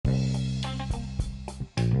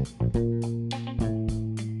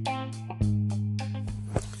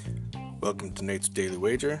Welcome to Nate's Daily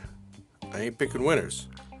Wager. I ain't picking winners,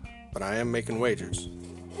 but I am making wagers.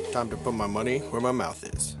 Time to put my money where my mouth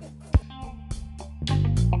is.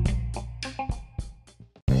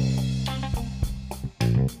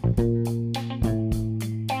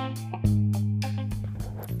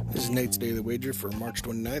 This is Nate's Daily Wager for March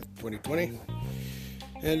 29th, 2020.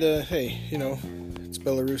 And, hey, it's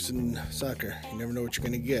Belarus and soccer. You never know what you're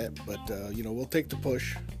going to get, but, we'll take the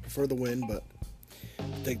push. Prefer the win, but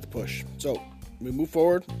we'll take the push. So, we move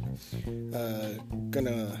forward.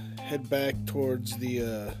 Gonna head back towards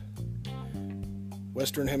the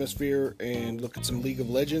Western Hemisphere and look at some League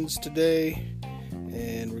of Legends today.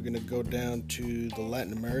 And we're gonna go down to the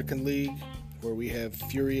Latin American League, where we have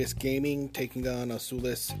Furious Gaming taking on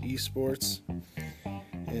Azules Esports.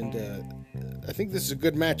 And I think this is a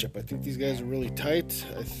good matchup. I think these guys are really tight.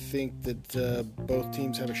 I think that both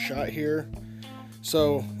teams have a shot here.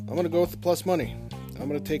 So I'm going to go with the plus money. I'm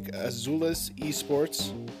going to take Azules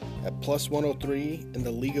Esports at plus 103 in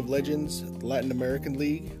the League of Legends Latin American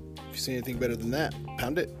League. If you see anything better than that,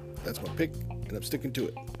 pound it. That's my pick, and I'm sticking to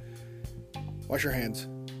it. Wash your hands.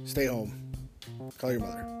 Stay home. Call your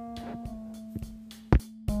mother.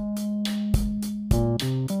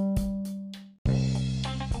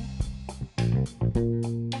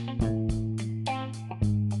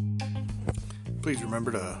 Please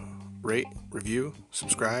remember to rate, review,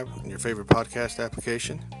 subscribe in your favorite podcast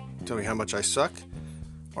application. Tell me how much I suck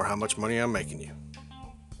or how much money I'm making you.